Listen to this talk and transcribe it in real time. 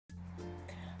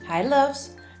Hi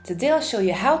loves! Today I'll show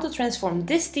you how to transform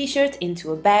this t-shirt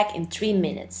into a bag in 3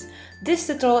 minutes. This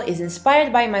tutorial is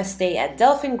inspired by my stay at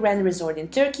Delphin Grand Resort in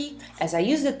Turkey, as I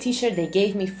used the t-shirt they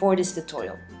gave me for this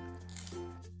tutorial.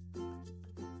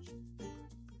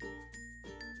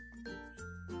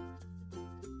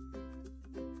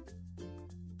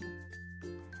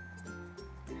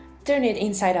 Turn it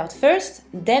inside out first,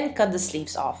 then cut the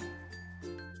sleeves off.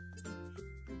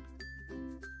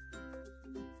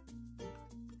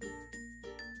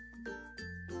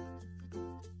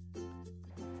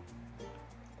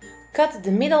 Cut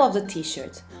the middle of the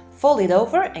t-shirt, fold it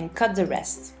over and cut the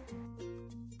rest.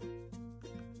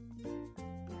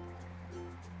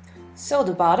 Sew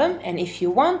the bottom and if you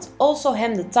want, also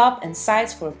hem the top and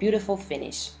sides for a beautiful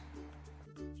finish.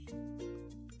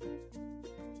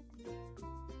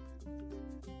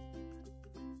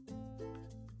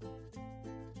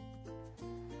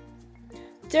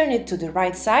 Turn it to the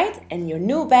right side and your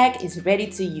new bag is ready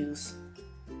to use.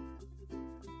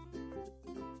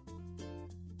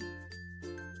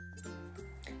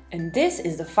 And this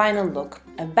is the final look,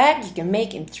 a bag you can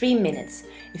make in 3 minutes.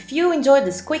 If you enjoyed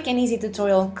this quick and easy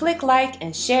tutorial, click like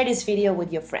and share this video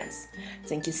with your friends.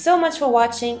 Thank you so much for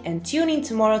watching and tune in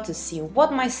tomorrow to see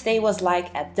what my stay was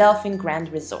like at Delphin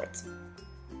Grand Resort.